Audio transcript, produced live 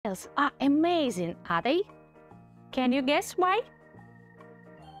Tails are amazing, are they? Can you guess why?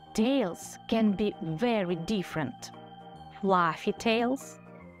 Tails can be very different. Fluffy tails,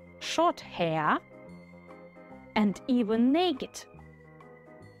 short hair, and even naked.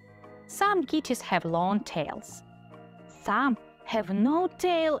 Some kitties have long tails. Some have no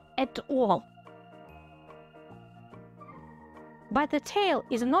tail at all. But the tail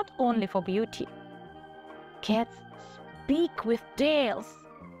is not only for beauty. Cats speak with tails.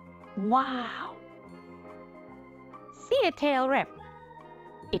 Wow! See a tail wrap.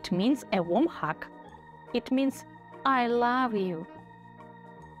 It means a warm hug. It means I love you.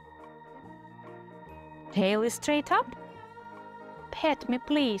 Tail is straight up. Pet me,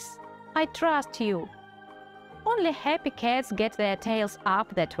 please. I trust you. Only happy cats get their tails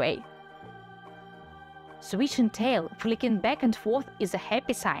up that way. Switching tail, flicking back and forth is a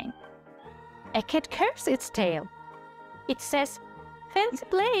happy sign. A cat curves its tail. It says, "Fancy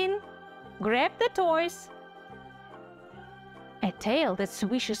playing? Grab the toys." A tail that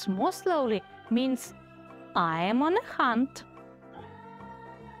swishes more slowly means I am on a hunt.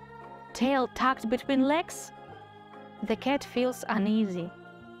 Tail tucked between legs. The cat feels uneasy.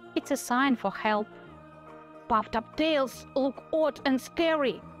 It's a sign for help. Puffed up tails look odd and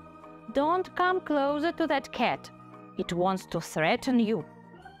scary. Don't come closer to that cat. It wants to threaten you.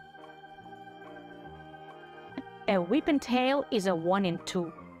 A whipping tail is a warning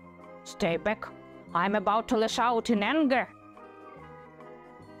too. Stay back. I'm about to lash out in anger.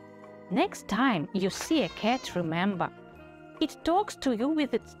 Next time you see a cat, remember, it talks to you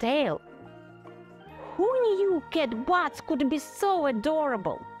with its tail. Who knew cat butts could be so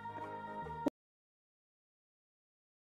adorable?